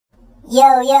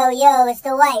Yo, yo, yo, it's the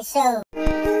White Show.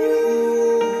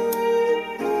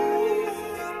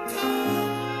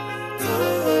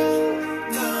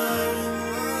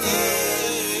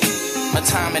 My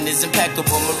timing is impeccable,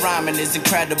 my rhyming is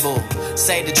incredible.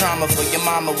 Say the drama for your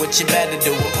mama, what you better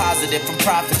do. I'm positive, I'm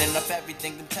profiting off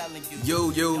everything I'm telling you. Yo,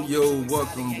 yo, yo,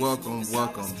 welcome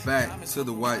back to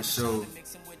the White Show.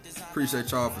 Appreciate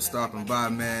y'all for stopping by,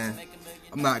 man.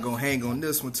 I'm not gonna hang on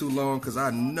this one too long because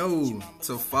I know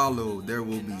to follow there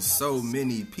will be so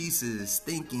many pieces,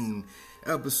 stinking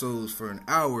episodes for an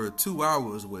hour, 2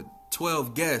 hours with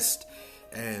 12 guests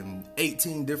and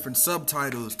 18 different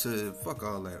subtitles to fuck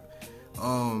all that.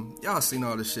 Y'all seen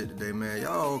all this shit today, man.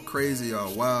 Y'all crazy,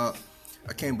 y'all wild.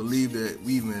 I can't believe that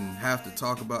we even have to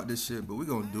talk about this shit, but we're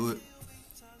gonna do it.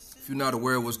 If you're not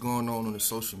aware of what's going on the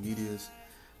social medias,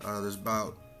 there's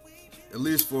about, at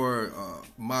least for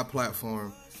my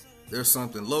platform, there's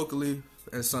something locally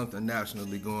and something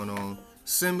nationally going on.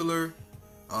 Similar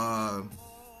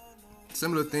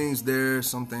things there.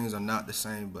 Some things are not the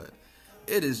same, but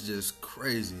it is just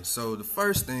crazy. So the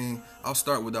first thing, I'll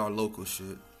start with our local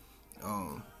shit.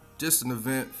 Just an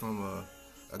event from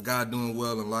a guy doing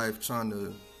well in life, trying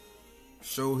to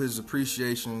show his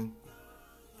appreciation,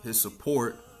 his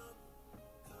support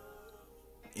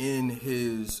in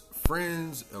his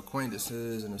friends,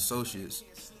 acquaintances, and associates,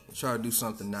 and try to do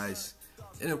something nice.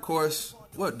 And of course,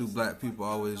 what do black people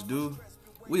always do?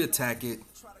 We attack it.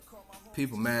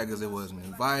 People mad because they wasn't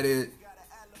invited.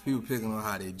 People picking on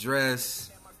how they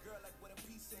dress.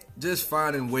 Just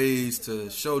finding ways to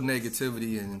show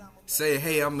negativity and say,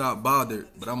 hey, I'm not bothered,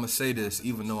 but I'm going to say this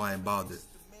even though I ain't bothered.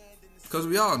 Because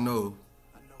we all know,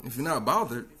 if you're not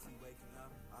bothered,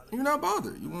 you're not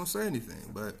bothered. You won't say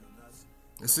anything, but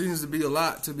it seems to be a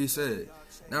lot to be said.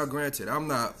 Now, granted, I'm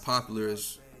not popular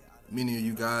as many of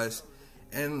you guys,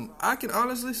 and I can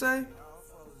honestly say,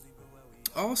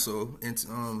 also, in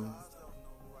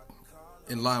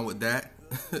line with that,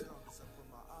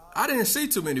 I didn't see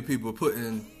too many people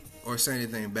putting or saying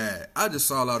anything bad. I just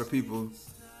saw a lot of people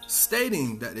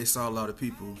stating that they saw a lot of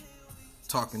people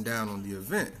talking down on the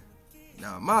event.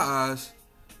 Now, in my eyes,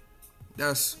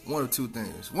 that's one of two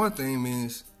things. One thing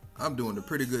means I'm doing a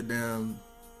pretty good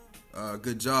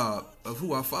good job of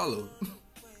who I follow,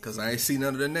 because I ain't see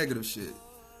none of the negative shit.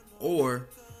 Or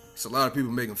it's a lot of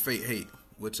people making fake hate,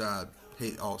 which I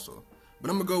hate also. But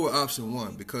I'm gonna go with option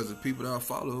one, because the people that I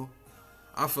follow,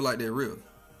 I feel like they're real.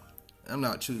 I'm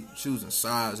not choosing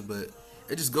sides, but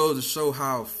it just goes to show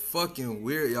how fucking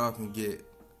weird y'all can get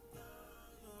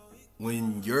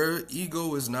when your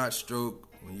ego is not stroked,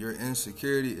 when your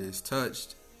insecurity is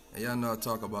touched. And y'all know I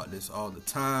talk about this all the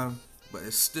time, but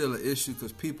it's still an issue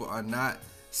because people are not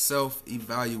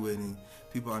self-evaluating.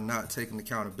 People are not taking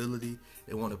accountability.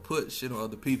 They want to put shit on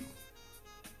other people.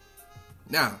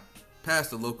 Now,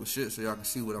 past the local shit so y'all can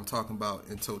see what I'm talking about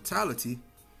in totality.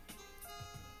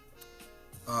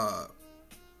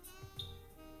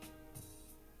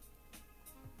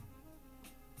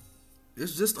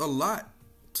 It's just a lot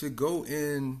to go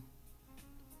in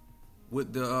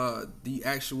with the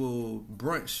actual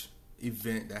brunch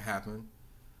event that happened.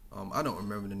 I don't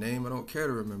remember the name. I don't care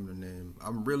to remember the name.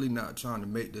 I'm really not trying to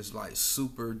make this like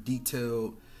super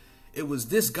detailed. It was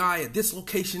this guy at this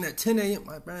location at 10 a.m.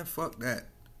 Like, man, fuck that.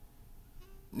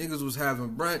 Niggas was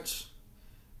having brunch.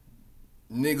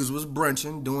 Niggas was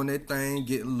brunching, doing their thing,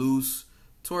 getting loose,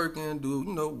 twerking, do,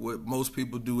 you know, what most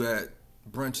people do at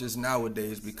brunches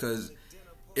nowadays, because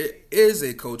it is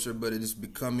a culture, but it is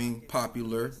becoming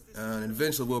popular. And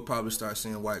eventually we'll probably start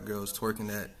seeing white girls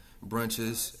twerking at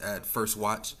brunches at First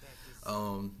Watch,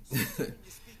 or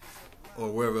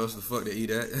wherever else the fuck they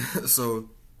eat at. So,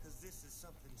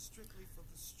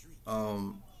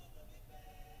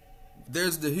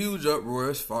 there's the huge uproar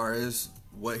as far as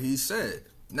what he said.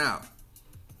 Now,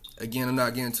 again, I'm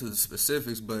not getting to the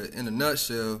specifics, but in a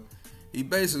nutshell, he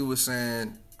basically was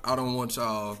saying, I don't want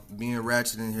y'all being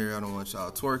ratchet in here. I don't want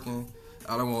y'all twerking.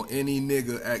 I don't want any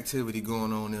nigga activity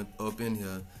going on up in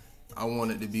here. I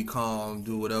want it to be calm,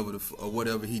 do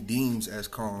whatever he deems as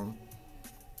calm.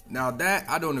 Now that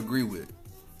I don't agree with.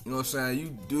 You know what I'm saying?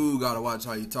 You do gotta watch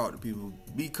how you talk to people,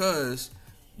 because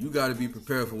you gotta be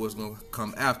prepared for what's gonna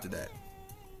come after that.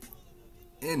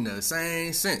 In the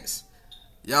same sense,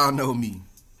 y'all know me.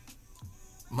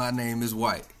 My name is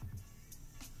White.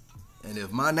 And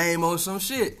if my name on some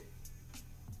shit,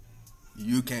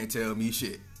 you can't tell me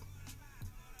shit.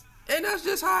 And that's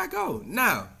just how I go.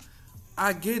 Now,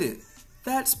 I get it.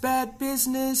 That's bad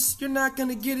business. You're not going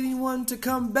to get anyone to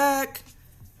come back.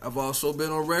 I've also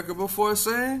been on record before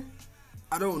saying,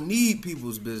 I don't need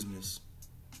people's business.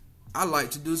 I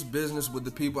like to do business with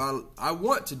the people I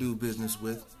want to do business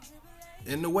with.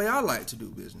 in the way I like to do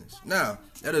business. Now,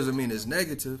 that doesn't mean it's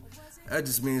negative. That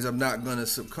just means I'm not going to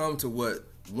succumb to what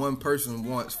one person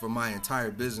wants for my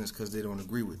entire business because they don't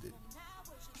agree with it.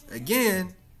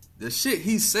 Again, the shit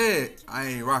he said, I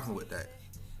ain't rocking with that.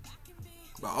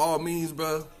 By all means,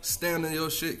 bro, stand on your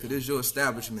shit because it's your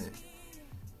establishment.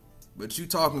 But you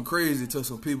talking crazy to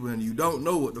some people and you don't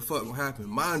know what the fuck will happen.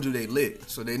 Mind you, they lit,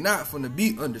 so they not finna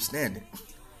be understanding.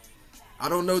 I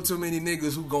don't know too many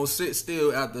niggas who gon' sit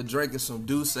still after drinking some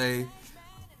Douce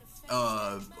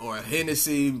or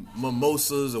Hennessy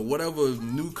mimosas or whatever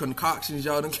new concoctions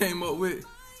y'all done came up with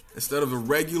instead of a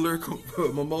regular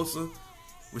mimosa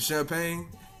with champagne.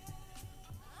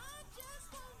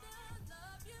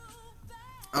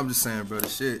 I'm just saying, bro, the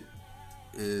shit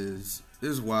is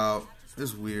wild.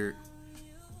 It's weird.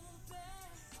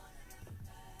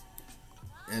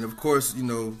 And of course, you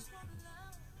know,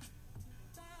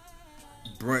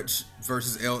 Brunch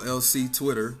versus LLC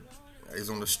Twitter is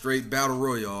on a straight battle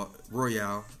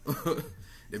royale.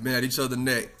 They've been at each other's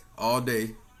neck all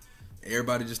day.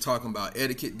 Everybody just talking about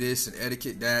etiquette this and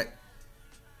etiquette that.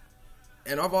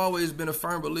 And I've always been a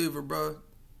firm believer, bro.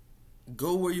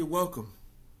 Go where you're welcome.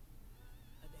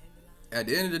 At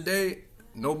the end of the day,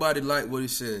 nobody liked what he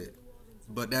said.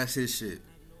 But that's his shit.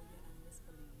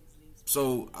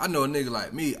 So I know a nigga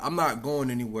like me, I'm not going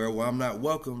anywhere where I'm not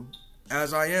welcome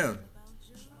as I am.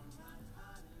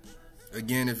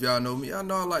 Again, if y'all know me, I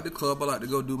know I like the club. I like to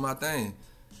go do my thing.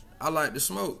 I like to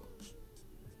smoke.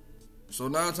 So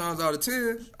 9 times out of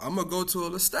 10, I'm going to go to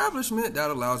an establishment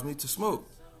that allows me to smoke.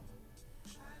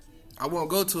 I won't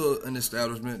go to an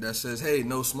establishment that says, hey,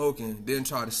 no smoking, then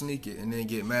try to sneak it and then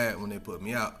get mad when they put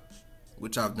me out,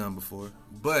 which I've done before.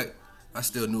 But I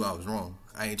still knew I was wrong.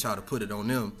 I ain't try to put it on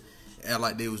them, act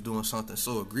like they was doing something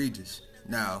so egregious.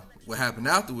 Now, what happened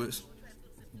afterwards,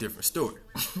 different story.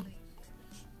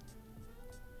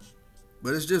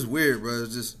 But it's just weird, bro.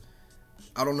 It's just,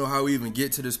 I don't know how we even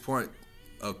get to this point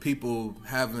of people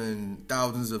having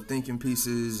thousands of thinking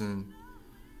pieces and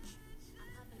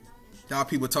y'all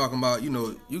people talking about, you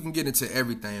know, you can get into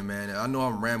everything, man. I know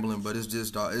I'm rambling, but it's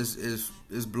just,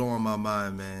 it's blowing my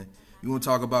mind, man. You want to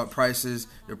talk about prices,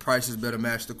 the prices better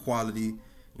match the quality. You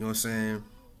know what I'm saying?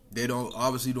 They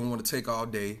obviously don't want to take all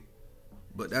day,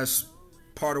 but that's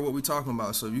part of what we're talking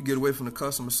about. So if you get away from the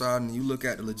customer side and you look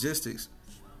at the logistics,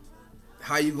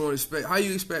 how you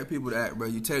expect people to act, bro?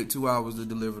 You take 2 hours to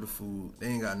deliver the food. They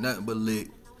ain't got nothing but lick.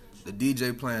 The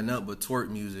DJ playing nothing but twerk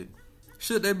music.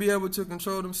 Should they be able to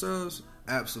control themselves?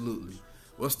 Absolutely.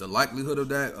 What's the likelihood of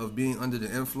that, of being under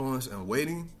the influence and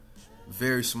waiting?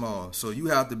 Very small. So you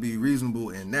have to be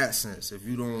reasonable in that sense. If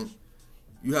you don't,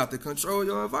 you have to control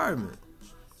your environment.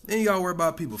 Then you gotta worry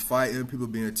about people fighting, people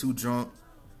being too drunk.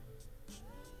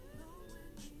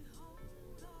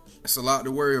 It's a lot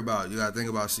to worry about. You gotta think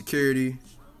about security.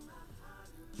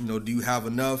 You know, do you have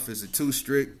enough? Is it too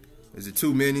strict? Is it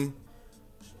too many?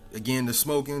 Again, the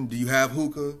smoking. Do you have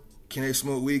hookah? Can they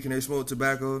smoke weed? Can they smoke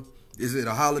tobacco? Is it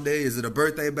a holiday? Is it a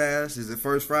birthday bash? Is it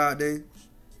First Friday?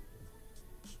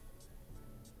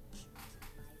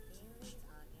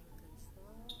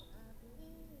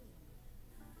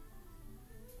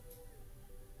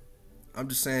 I'm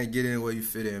just saying, get in where you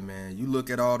fit in, man. You look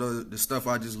at all the stuff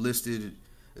I just listed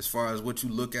as far as what you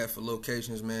look at for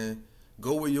locations, man.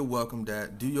 Go where you're welcomed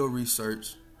at. Do your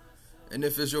research. And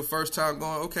if it's your first time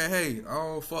going, okay, hey, I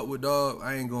don't fuck with dog.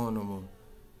 I ain't going no more.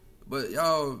 But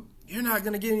y'all, you're not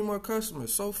going to get any more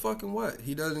customers. So fucking what?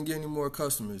 He doesn't get any more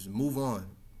customers. Move on.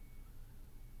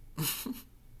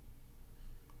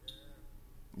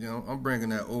 You know, I'm bringing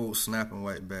that old snapping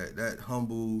white back. That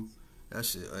humble, that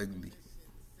shit ugly.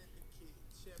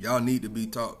 Y'all need to be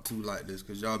talked to like this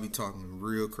because y'all be talking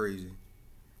real crazy.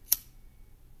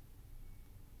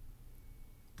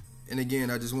 And again,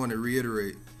 I just want to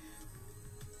reiterate,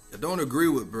 I don't agree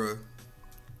with bruh,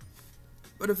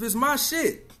 but if it's my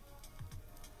shit,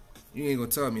 you ain't gonna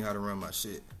tell me how to run my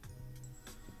shit.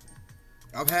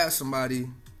 I've had somebody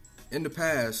in the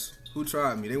past who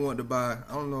tried me. They wanted to buy,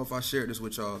 I don't know if I shared this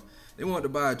with y'all, they wanted to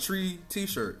buy a Tree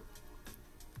t-shirt.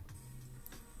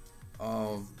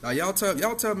 Now y'all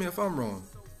tell me if I'm wrong.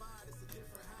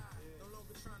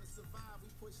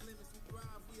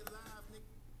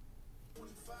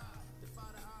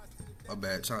 My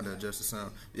bad, trying to adjust the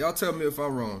sound. Y'all tell me if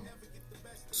I'm wrong.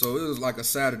 So it was like a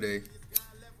Saturday.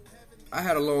 I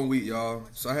had a long week, y'all.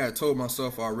 So I had told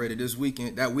myself already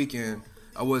that weekend,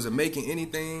 I wasn't making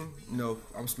anything. You know,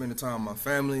 I'm spending time with my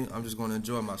family. I'm just going to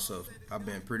enjoy myself. I've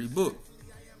been pretty booked.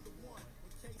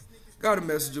 Got a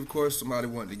message, of course. Somebody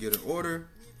wanted to get an order.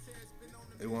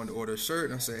 They wanted to order a shirt.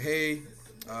 And I said, hey,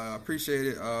 I appreciate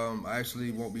it. I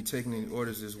actually won't be taking any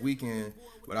orders this weekend,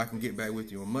 but I can get back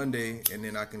with you on Monday, and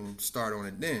then I can start on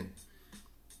it then.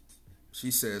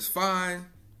 She says, fine,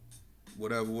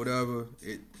 whatever.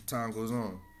 Time goes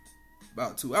on.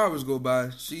 About 2 hours go by,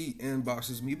 she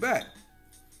inboxes me back.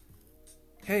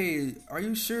 Hey, are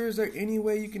you sure? Is there any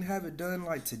way you can have it done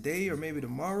like today or maybe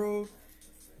tomorrow?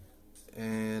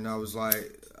 And I was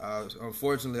like,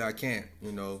 unfortunately, I can't,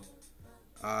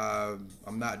 I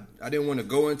didn't want to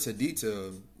go into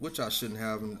detail, which I shouldn't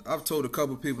have. And I've told a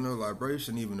couple people, and they're like, bro, you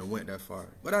shouldn't even have went that far.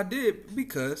 But I did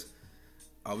because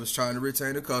I was trying to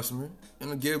retain the customer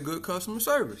and give good customer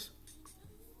service.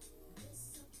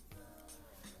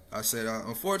 I said,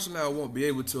 unfortunately, I won't be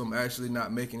able to. I'm actually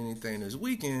not making anything this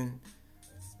weekend.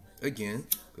 Again,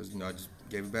 because, I just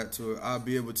gave it back to her. I'll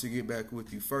be able to get back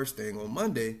with you first thing on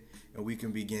Monday, and we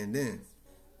can begin then.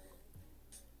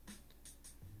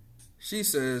 She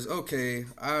says, okay,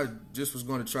 I just was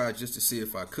going to try just to see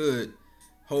if I could.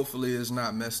 Hopefully it's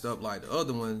not messed up like the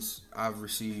other ones I've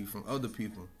received from other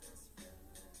people.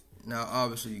 Now,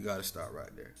 obviously, you got to stop right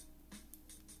there.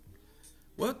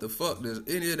 What the fuck does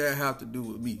any of that have to do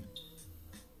with me?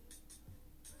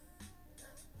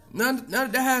 None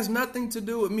that has nothing to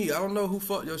do with me. I don't know who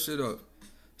fucked your shit up.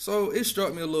 So it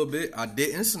struck me a little bit. I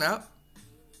didn't snap.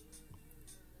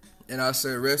 And I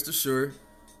said, rest assured,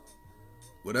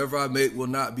 whatever I make will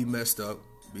not be messed up,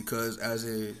 because as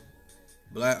a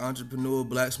black entrepreneur,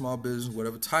 black small business,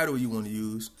 whatever title you want to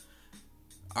use,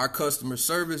 our customer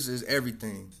service is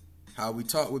everything. How we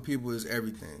talk with people is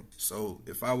everything. So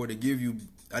if I were to give you,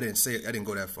 I didn't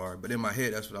go that far, but in my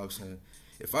head, that's what I was saying.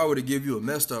 If I were to give you a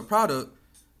messed up product,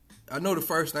 I know the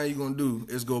first thing you're going to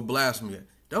do is go blast me.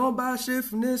 Don't buy shit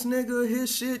from this nigga.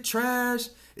 His shit trash.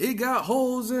 It got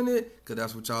holes in it. Because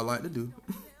that's what y'all like to do.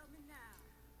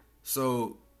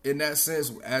 So, in that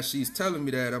sense, as she's telling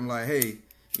me that, I'm like, hey,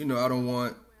 I don't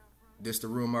want this to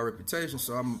ruin my reputation.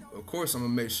 So, of course, I'm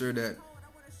going to make sure that,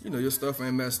 your stuff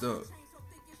ain't messed up.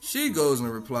 She goes and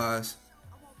replies,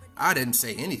 I didn't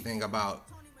say anything about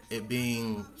it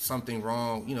being something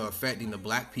wrong, affecting the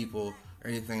black people or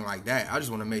anything like that. I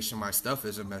just want to make sure my stuff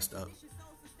isn't messed up.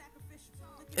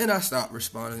 And I stopped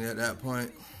responding at that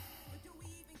point.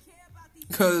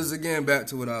 Because, again, back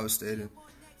to what I was stating.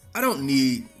 I don't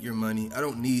need your money. I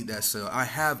don't need that sale. I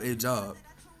have a job.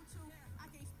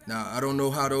 Now, I don't know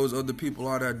how those other people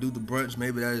are that do the brunch.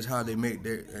 Maybe that is how they make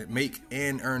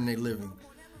and earn their living.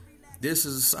 This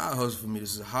is a side hustle for me.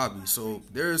 This is a hobby. So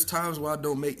there's times where I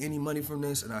don't make any money from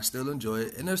this and I still enjoy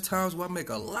it. And there's times where I make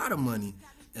a lot of money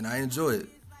and I enjoy it.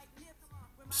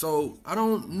 So I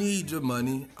don't need your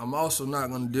money. I'm also not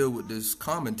going to deal with this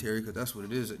commentary, because that's what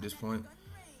it is at this point.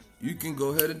 You can go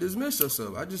ahead and dismiss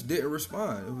yourself. I just didn't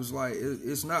respond. It was like,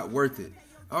 it's not worth it.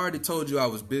 I already told you I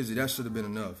was busy. That should have been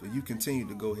enough. And you continued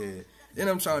to go ahead. Then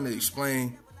I'm trying to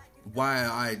explain why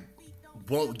I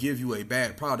won't give you a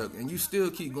bad product, and you still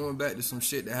keep going back to some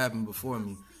shit that happened before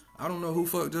me. I don't know who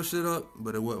fucked your shit up,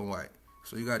 but it wasn't white.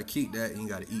 So you got to keep that and you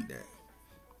got to eat that.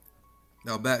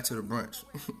 Now back to the brunch.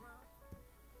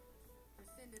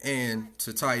 And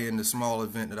to tie in the small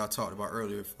event that I talked about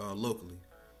earlier locally.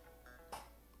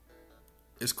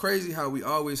 It's crazy how we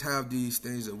always have these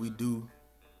things that we do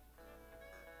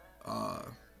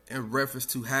in reference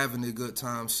to having a good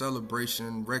time,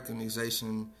 celebration,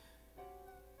 recognition,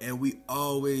 and we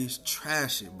always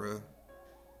trash it, bro.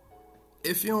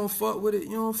 If you don't fuck with it,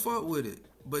 you don't fuck with it.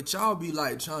 But y'all be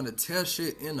like trying to tear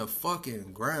shit in the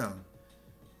fucking ground.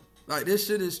 Like, this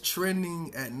shit is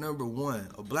trending at number 1.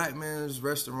 A black man's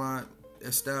restaurant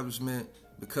establishment,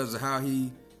 because of how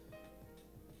he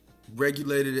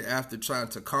regulated it after trying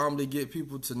to calmly get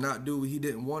people to not do what he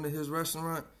didn't want in his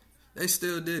restaurant, they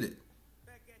still did it.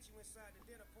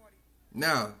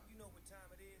 Now,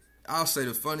 I'll say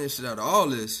the funniest shit out of all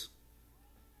this,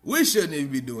 we shouldn't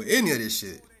even be doing any of this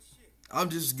shit. I'm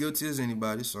just as guilty as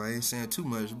anybody, so I ain't saying too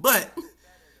much. But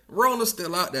Rona's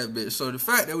still out that bitch. So the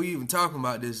fact that we even talking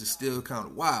about this is still kind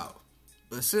of wild.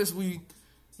 But since we,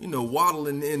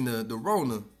 waddling in the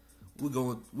Rona,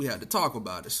 we had to talk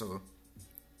about it. So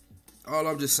all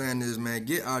I'm just saying is, man,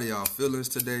 get out of y'all feelings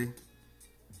today.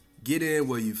 Get in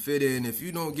where you fit in. If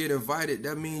you don't get invited,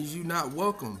 that means you're not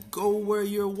welcome. Go where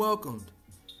you're welcomed.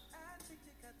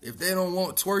 If they don't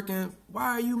want twerking,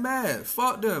 why are you mad?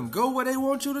 Fuck them. Go where they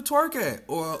want you to twerk at.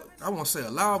 Or, I won't say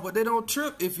allow, but they don't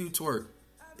trip if you twerk.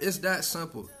 It's that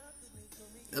simple.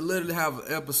 I literally have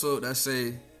an episode that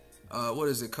say, what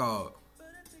is it called?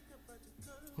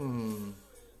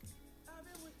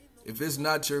 If it's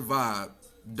not your vibe,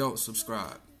 don't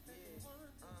subscribe.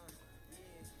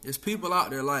 There's people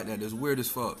out there like that. It's weird as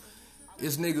fuck.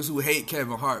 it's niggas who hate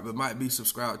Kevin Hart but might be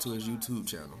subscribed to his YouTube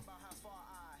channel.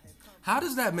 How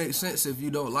does that make sense if you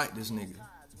don't like this nigga?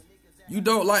 You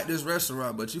don't like this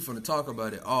restaurant, but you finna talk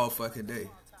about it all fucking day.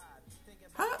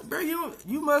 How, bro,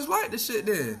 you must like this shit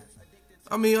then.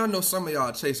 I mean, I know some of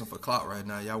y'all chasing for clout right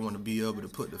now. Y'all want to be able to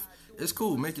put the... It's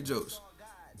cool, make your jokes.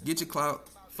 Get your clout,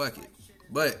 fuck it.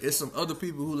 But it's some other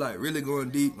people who like really going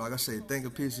deep. Like I said,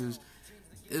 thinking pieces.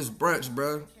 It's Brunch,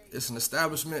 bro. It's an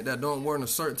establishment that don't want a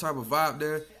certain type of vibe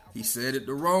there. He said it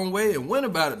the wrong way and went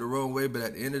about it the wrong way, but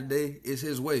at the end of the day, it's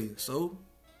his way. So,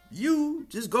 you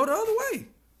just go the other way.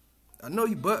 I know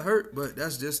you butt hurt, but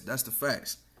that's the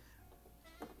facts.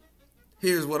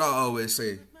 Here's what I always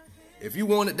say. If you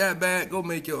want it that bad, go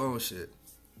make your own shit.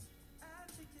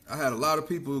 I had a lot of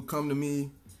people who come to me,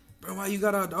 bro, why you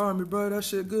got out the army, bro? That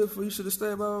shit good for you. Should have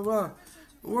stayed, blah, blah, blah.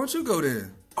 But why don't you go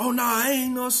there? Oh, nah, I ain't,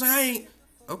 you know what I'm saying? I ain't.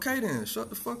 Okay, then. Shut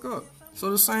the fuck up.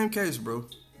 So the same case, bro.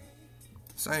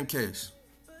 Same case.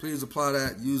 Please apply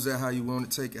that. Use that how you want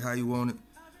it. Take it how you want it.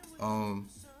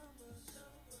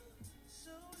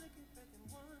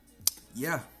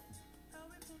 Yeah.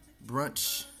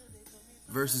 Brunch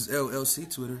versus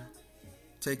LLC Twitter.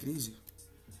 Take it easy.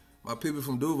 My people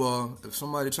from Duval, if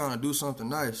somebody trying to do something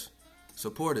nice,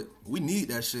 support it. We need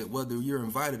that shit, whether you're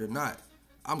invited or not.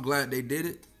 I'm glad they did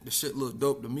it. The shit looked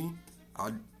dope to me.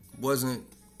 I wasn't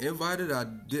invited. I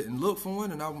didn't look for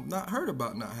one, and I'm not heard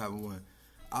about not having one.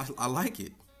 I like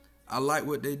it. I like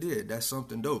what they did. That's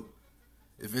something dope.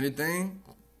 If anything,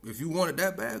 if you want it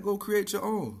that bad, go create your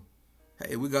own.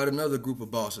 Hey, we got another group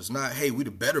of bosses. Not, hey, we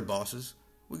the better bosses.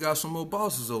 We got some more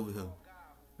bosses over here.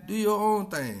 Do your own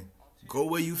thing. Go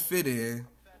where you fit in,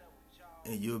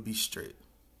 and you'll be straight.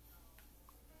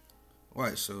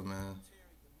 Alright, so, man.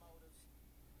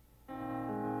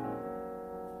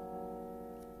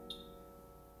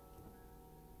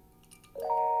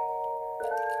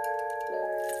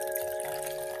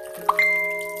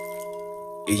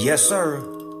 Yes, sir.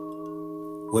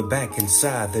 We're back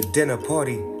inside the dinner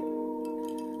party.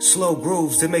 Slow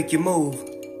grooves to make you move.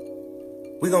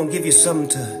 We're gonna give you something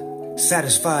to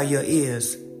satisfy your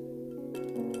ears.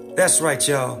 That's right,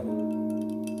 y'all.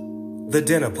 The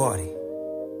dinner party.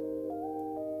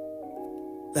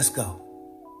 Let's go.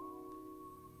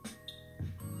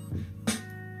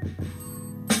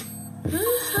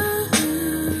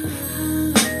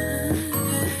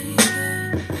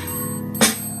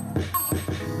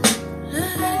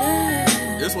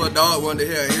 This what dog wanted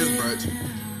to hear at his brunch.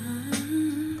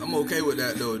 I'm okay with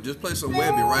that though. Just play some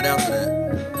Webby right after that.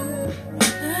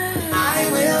 I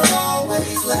will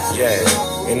always love you.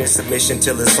 Yeah, and it's a mission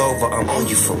till it's over. I'm on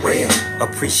you for real.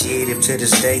 Appreciative to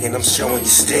this day, and I'm showing you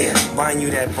still. Buying you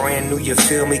that brand new, you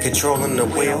feel me, controlling the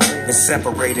wheel. Been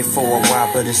separated for a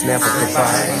while, but it's never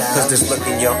goodbye. Cause this look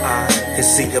in your eye can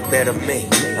see a better me.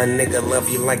 A nigga love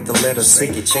you like the letter C.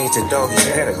 You change the dog's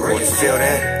pedigree. You feel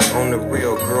that? On the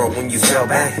real, girl, when you fell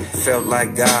back, felt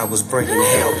like God was bringing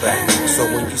hell back. So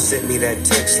when you sent me that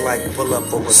text like pull up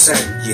for a sec, you